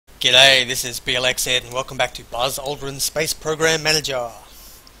G'day, this is Blxz and welcome back to Aldrin Space Program Manager.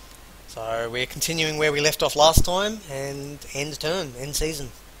 So we're continuing where we left off last time and end season.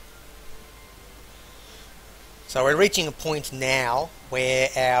 So we're reaching a point now where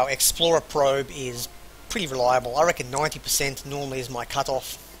our Explorer probe is pretty reliable. I reckon 90% normally is my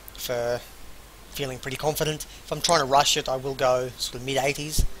cutoff for feeling pretty confident. If I'm trying to rush it, I will go sort of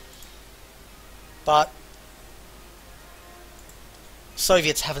mid-80s. But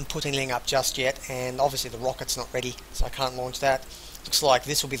Soviets haven't put anything up just yet, and obviously the rocket's not ready, so I can't launch that. Looks like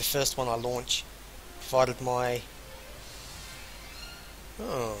this will be the first one I launch, provided my...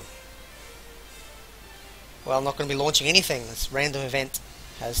 Well, I'm not going to be launching anything. This random event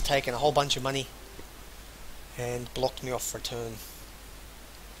has taken a whole bunch of money and blocked me off return.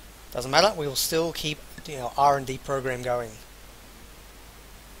 Doesn't matter, we will still keep our R&D program going.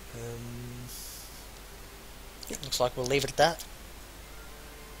 Looks like we'll leave it at that.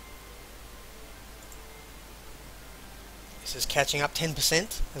 This is catching up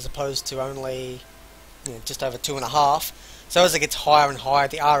 10% as opposed to only just over 2.5. So as it gets higher and higher,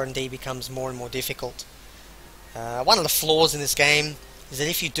 the R&D becomes more and more difficult. One of the flaws in this game is that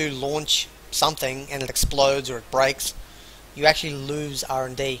if you do launch something and it explodes or it breaks, you actually lose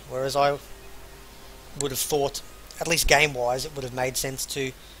R&D, whereas I would have thought, at least game-wise, it would have made sense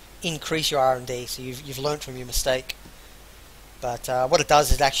to increase your R&D, so you've learned from your mistake. But what it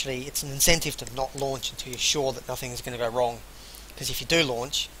does is actually, it's an incentive to not launch until you're sure that nothing is going to go wrong. Because if you do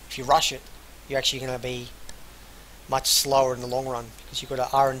launch, if you rush it, you're actually going to be much slower in the long run, because you've got to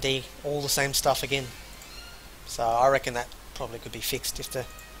R&D all the same stuff again. So I reckon that probably could be fixed if the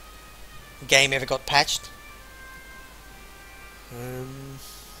game ever got patched.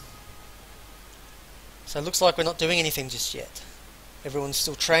 So it looks like we're not doing anything just yet. Everyone's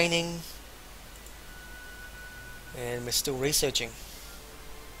still training. And we're still researching.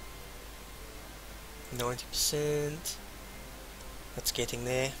 90%. That's getting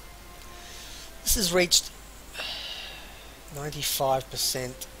there. This has reached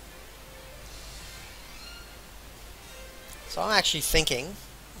 95%. So I'm actually thinking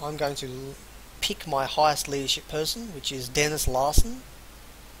I'm going to pick my highest leadership person, which is Dennis Larson.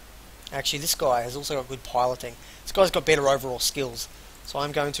 Actually, this guy has also got good piloting. This guy's got better overall skills. So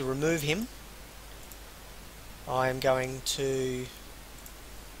I'm going to remove him. I am going to...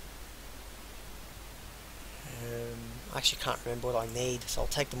 I actually can't remember what I need, so I'll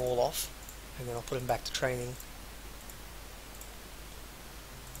take them all off and then I'll put them back to training.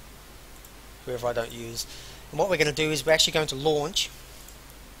 Whoever I don't use. And what we're going to do is we're actually going to launch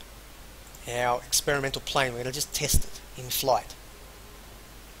our experimental plane. We're going to just test it in flight.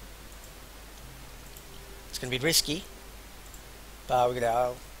 It's going to be risky, but we're going to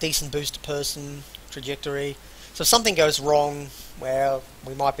have a decent booster person, trajectory. So if something goes wrong, well,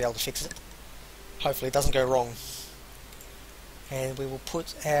 we might be able to fix it. Hopefully it doesn't go wrong. And we will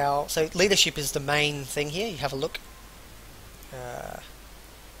put our... So leadership is the main thing here. You have a look. It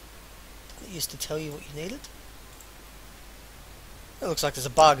used to tell you what you needed. It looks like there's a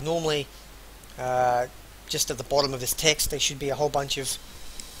bug. Normally, just at the bottom of this text, there should be a whole bunch of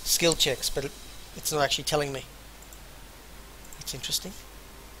skill checks, but it's not actually telling me. That's interesting.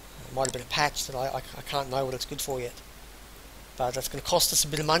 It might have been a patch that I can't know what it's good for yet. But that's going to cost us a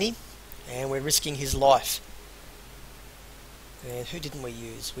bit of money, and we're risking his life. And who didn't we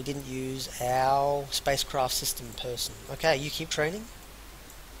use? We didn't use our spacecraft system person. Okay, you keep training.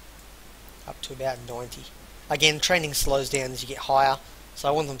 Up to about 90. Again, training slows down as you get higher, so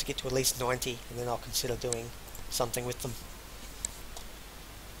I want them to get to at least 90, and then I'll consider doing something with them.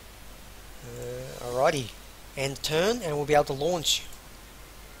 Alrighty. End turn, and we'll be able to launch.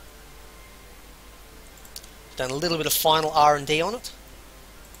 Done a little bit of final R&D on it,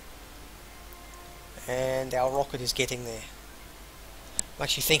 and our rocket is getting there. I'm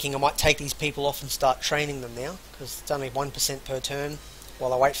actually thinking I might take these people off and start training them now, because it's only 1% per turn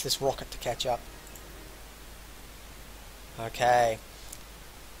while I wait for this rocket to catch up. Okay,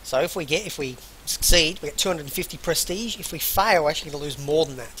 so if we succeed, we get 250 prestige. If we fail, we're actually going to lose more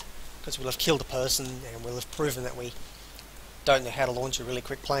than that, because we'll have killed a person and we'll have proven that we don't know how to launch a really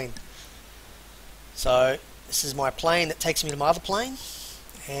quick plane. So this is my plane that takes me to my other plane,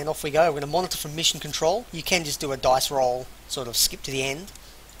 and off we go. We're going to monitor from mission control. You can just do a dice roll, sort of skip to the end,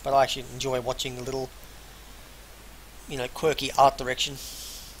 but I actually enjoy watching the little, quirky art direction.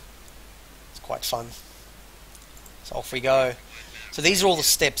 It's quite fun. So off we go. So these are all the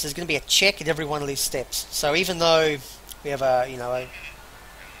steps. There's going to be a check at every one of these steps. So even though we have a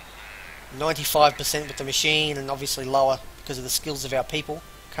 95% with the machine, and obviously lower because of the skills of our people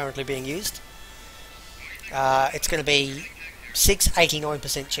currently being used, it's going to be 6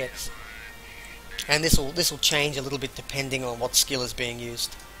 89% checks. And this will change a little bit depending on what skill is being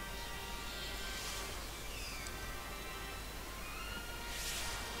used.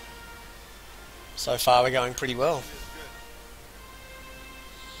 So far we're going pretty well.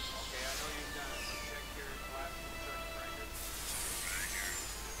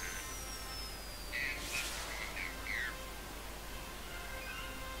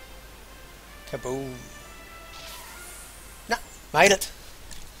 Kaboom. No, made it.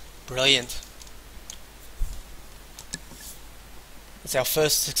 Brilliant. It's our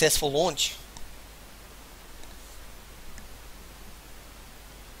first successful launch.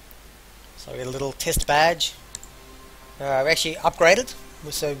 So we get a little test badge. We actually upgraded,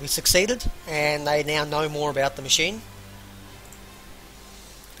 so we succeeded, and they now know more about the machine.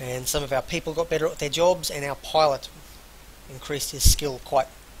 And some of our people got better at their jobs, and our pilot increased his skill quite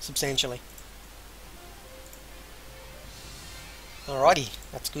substantially. Alrighty,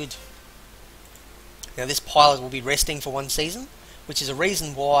 that's good. Now this pilot will be resting for 1 season, which is a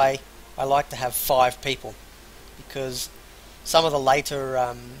reason why I like to have 5 people, because some of the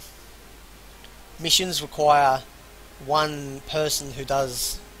later missions require 1 person who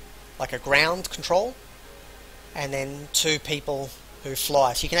does like a ground control, and then 2 people who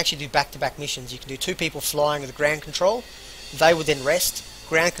fly. So you can actually do back-to-back missions. You can do 2 people flying with the ground control. They would then rest.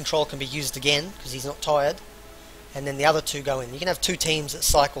 Ground control can be used again because he's not tired, and then the other 2 go in. You can have 2 teams that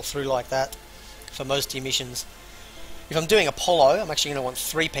cycle through like that for most of your missions. If I'm doing Apollo, I'm actually going to want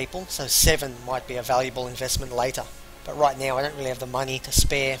 3 people, so 7 might be a valuable investment later. But right now I don't really have the money to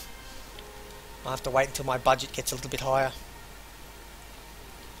spare. I'll have to wait until my budget gets a little bit higher.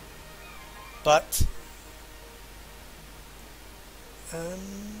 But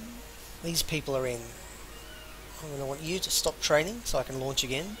these people are in. I'm going to want you to stop training so I can launch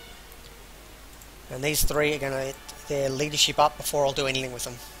again. And these 3 are going to get their leadership up before I'll do anything with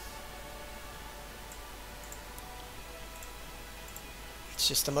them. It's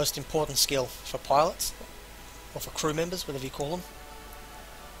just the most important skill for pilots, or for crew members, whatever you call them.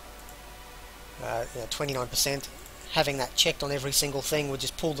 29%. Having that checked on every single thing would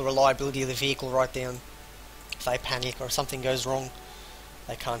just pull the reliability of the vehicle right down. If they panic or something goes wrong,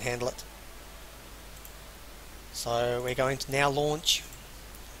 they can't handle it. So we're going to now launch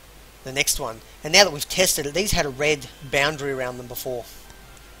the next one. And now that we've tested it, these had a red boundary around them before,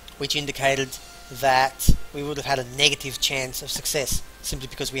 which indicated that we would have had a negative chance of success, simply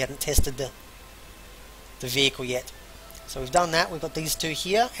because we hadn't tested the vehicle yet. So we've done that. We've got these 2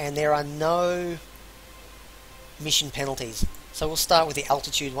 here, and there are no mission penalties. So we'll start with the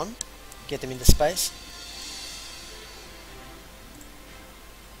altitude one, get them into space.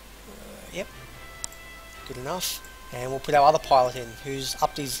 Yep, good enough. And we'll put our other pilot in, who's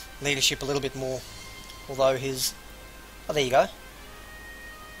upped his leadership a little bit more, although his... oh, there you go.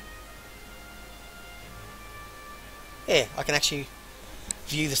 Yeah, I can actually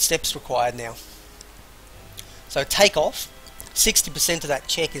view the steps required now. So takeoff, 60% of that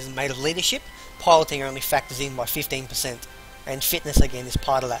check is made of leadership. Piloting only factors in by 15%, and fitness again is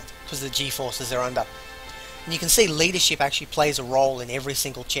part of that because of the G-forces they're under. And you can see leadership actually plays a role in every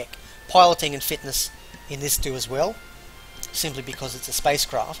single check. Piloting and fitness in this do as well, simply because it's a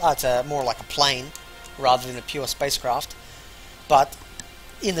spacecraft. It's more like a plane rather than a pure spacecraft. But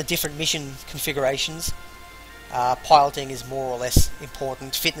in the different mission configurations, piloting is more or less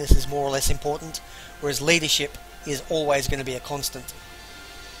important, fitness is more or less important, whereas leadership is always going to be a constant.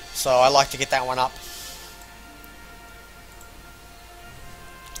 So I like to get that one up.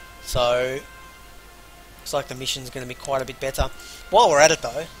 So looks like the mission's going to be quite a bit better. While we're at it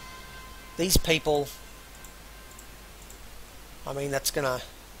though, these people, I mean that's not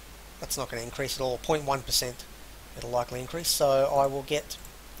going to increase at all. 0.1% it'll likely increase, so I will get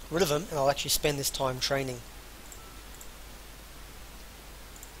rid of them and I'll actually spend this time training.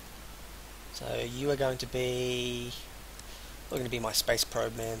 So you are going to be... you're going to be my space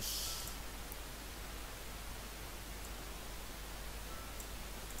probe man.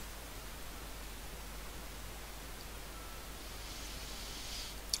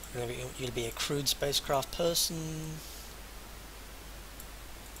 You'll be a crewed spacecraft person.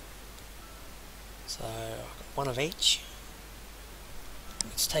 So I've got 1 of each.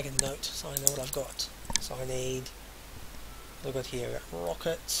 Let's take a note so I know what I've got. So I need... look at here, I've got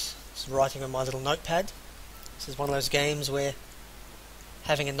rockets. Just writing on my little notepad. This is one of those games where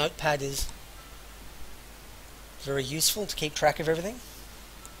having a notepad is very useful to keep track of everything.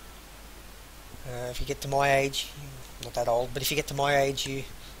 If you get to my age, I'm not that old, but if you get to my age you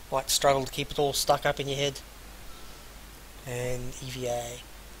might struggle to keep it all stuck up in your head. And EVA.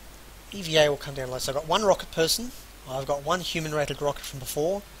 EVA will come down low. So I've got 1 rocket person, I've got one human-rated rocket from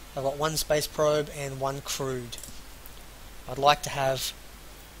before, I've got one space probe and one crewed. I'd like to have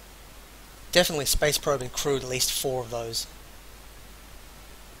definitely space probe and crewed, at least 4 of those.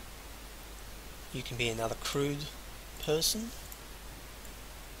 You can be another crewed person.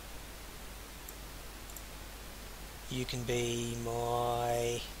 You can be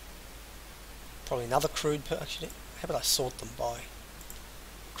my... probably another crewed person. Actually, how about I sort them by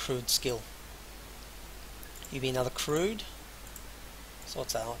crewed skill? You be another crewed. So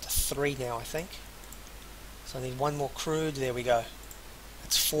what's that? I'm up to 3 now, I think. So I need one more crewed. There we go.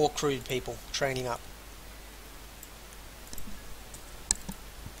 That's 4 crewed people training up.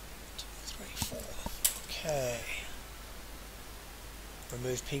 2, 3, 4. Okay.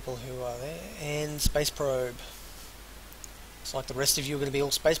 Remove people who are there. And space probe. Looks like the rest of you are going to be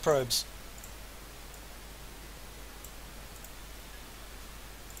all space probes.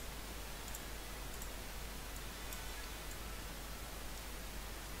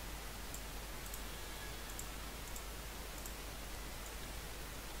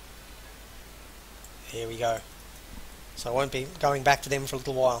 Here we go. So I won't be going back to them for a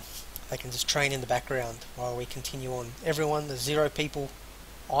little while. They can just train in the background while we continue on. Everyone, there's 0 people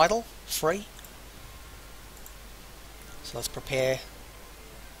idle, free. So let's prepare.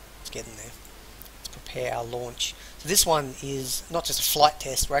 Let's get in there. Let's prepare our launch. So this one is not just a flight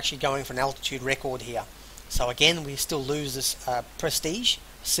test, we're actually going for an altitude record here. So again, we still lose this prestige,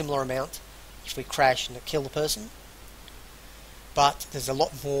 a similar amount, if we crash and kill the person. But there's a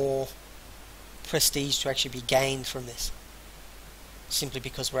lot more prestige to actually be gained from this, simply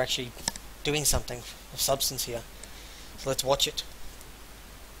because we're actually doing something of substance here. So let's watch it.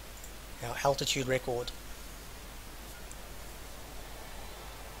 Our altitude record.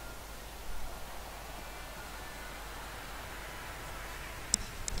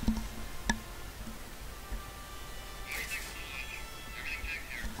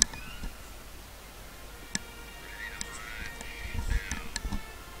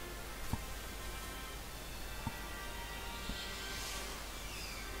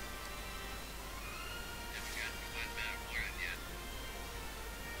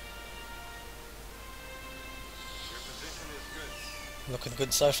 Looking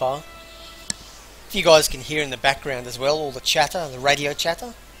good so far. If you guys can hear in the background as well all the chatter, the radio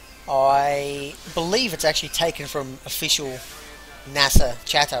chatter, I believe it's actually taken from official NASA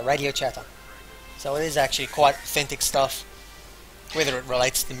chatter, radio chatter. So it is actually quite authentic stuff. Whether it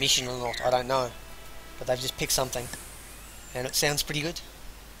relates to the mission or not, I don't know. But they've just picked something and it sounds pretty good.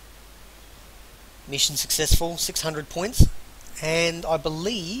 Mission successful, 600 points, and I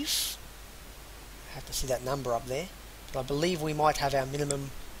believe, I have to see that number up there, but I believe we might have our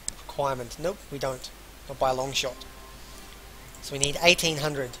minimum requirement. Nope, we don't. Not by a long shot. So we need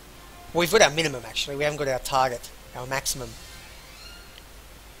 1800. Well, we've got our minimum actually, we haven't got our target, our maximum.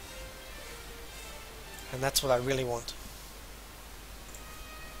 And that's what I really want.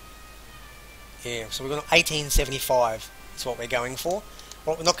 Yeah, so we've got 1875 is what we're going for.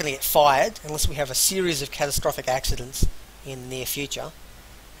 Well, we're not going to get fired unless we have a series of catastrophic accidents in the near future.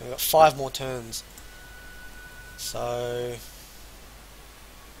 And we've got 5 more turns. So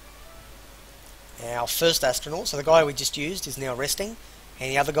our first astronaut, so the guy we just used, is now resting,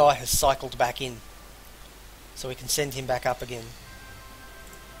 and the other guy has cycled back in. So we can send him back up again.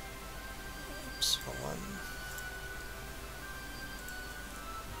 Oops, wrong one.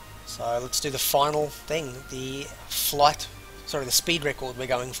 So let's do the final thing, the speed record we're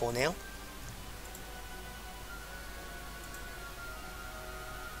going for now.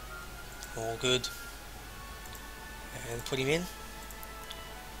 All good. And put him in.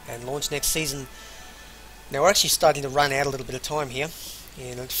 And launch next season. Now we're actually starting to run out a little bit of time here.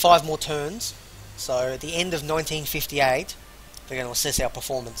 In 5 more turns. So at the end of 1958, they're going to assess our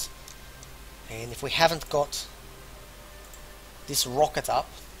performance. And if we haven't got this rocket up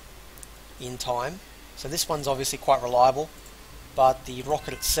in time, so this one's obviously quite reliable, but the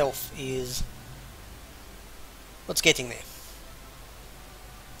rocket itself is what's getting there.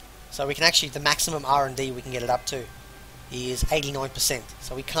 So we can actually, the maximum R&D we can get it up to is 89%.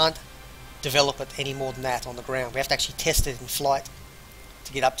 So we can't develop it any more than that on the ground. We have to actually test it in flight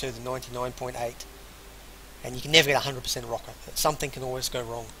to get up to the 99.8. And you can never get a 100% rocket. Something can always go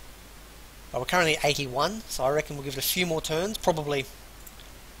wrong. But we're currently at 81, so I reckon we'll give it a few more turns. Probably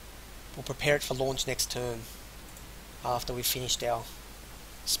we'll prepare it for launch next turn after we've finished our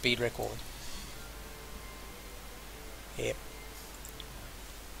speed record. Yep.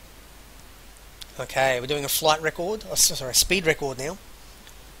 Okay, we're doing a flight record, sorry, a speed record now.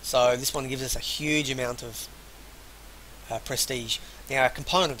 So this one gives us a huge amount of prestige. Now our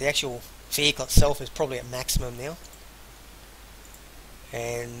component, the actual vehicle itself, is probably at maximum now.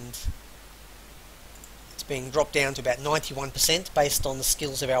 and it's being dropped down to about 91% based on the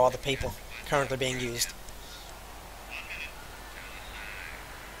skills of our other people currently being used.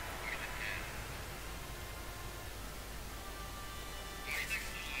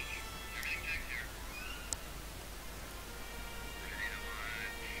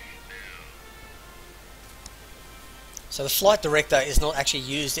 So the flight director is not actually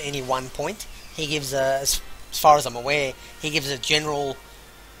used at any one point. He gives as far as I'm aware, he gives a general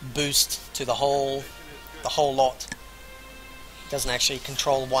boost to the whole lot. He doesn't actually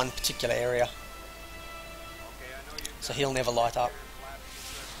control one particular area, so he'll never light up.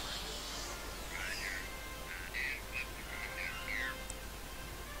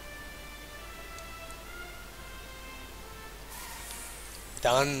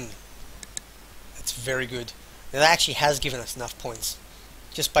 Done. That's very good. Now that actually has given us enough points.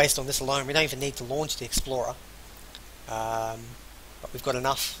 Just based on this alone, we don't even need to launch the Explorer. But we've got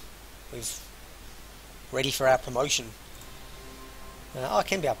enough. We're ready for our promotion. Oh, it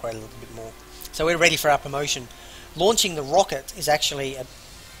can be upgraded a little bit more. So we're ready for our promotion. Launching the rocket is actually a...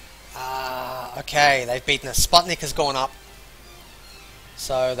 okay, they've beaten us. Sputnik has gone up.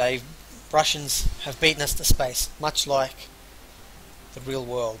 So Russians have beaten us to space, much like the real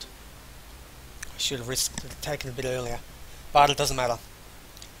world. I should have taken a bit earlier, but it doesn't matter.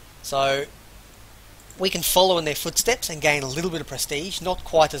 So we can follow in their footsteps and gain a little bit of prestige, not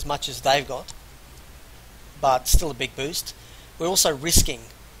quite as much as they've got, but still a big boost. We're also risking,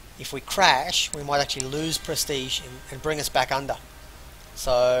 if we crash, we might actually lose prestige and bring us back under.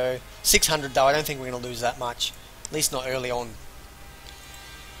 So 600 though, I don't think we're going to lose that much, at least not early on.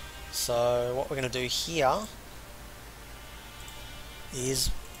 So what we're going to do here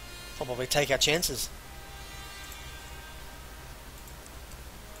is probably take our chances.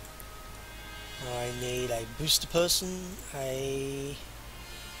 I need a booster person, I'm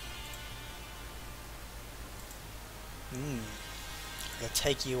going to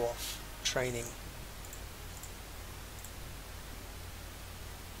take you off training.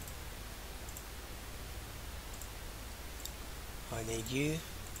 I need you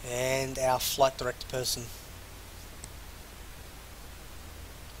and our flight director person.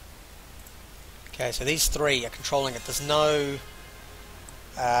 Okay, so these three are controlling it. There's no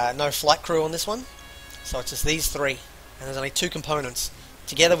flight crew on this one, so it's just these three, and there's only two components.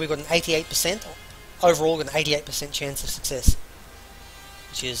 Together we've got an 88%, overall we've got an 88% chance of success,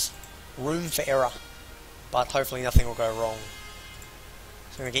 which is room for error, but hopefully nothing will go wrong.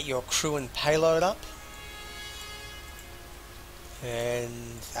 So I'm going to get your crew and payload up, and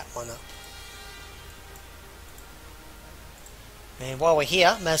that one up. And while we're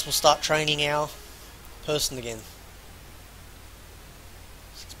here, may as well start training our person again.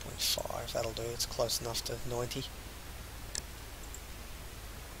 6.5, that'll do, it's close enough to 90.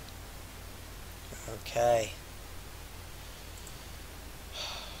 Okay.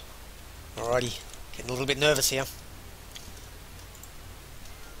 Alrighty, getting a little bit nervous here.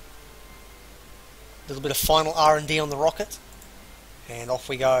 A little bit of final R&D on the rocket, and off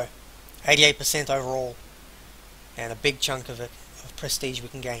we go. 88% overall, and a big chunk of it of prestige we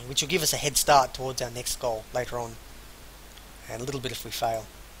can gain, which will give us a head start towards our next goal later on, and a little bit if we fail.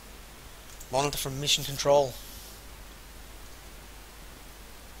 Monitor from mission control.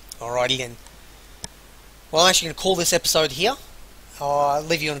 Alrighty then. Well, I'm actually going to call this episode here. I'll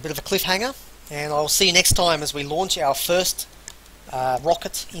leave you on a bit of a cliffhanger, and I'll see you next time as we launch our first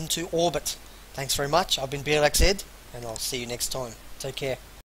rocket into orbit. Thanks very much. I've been Blxz, and I'll see you next time. Take care.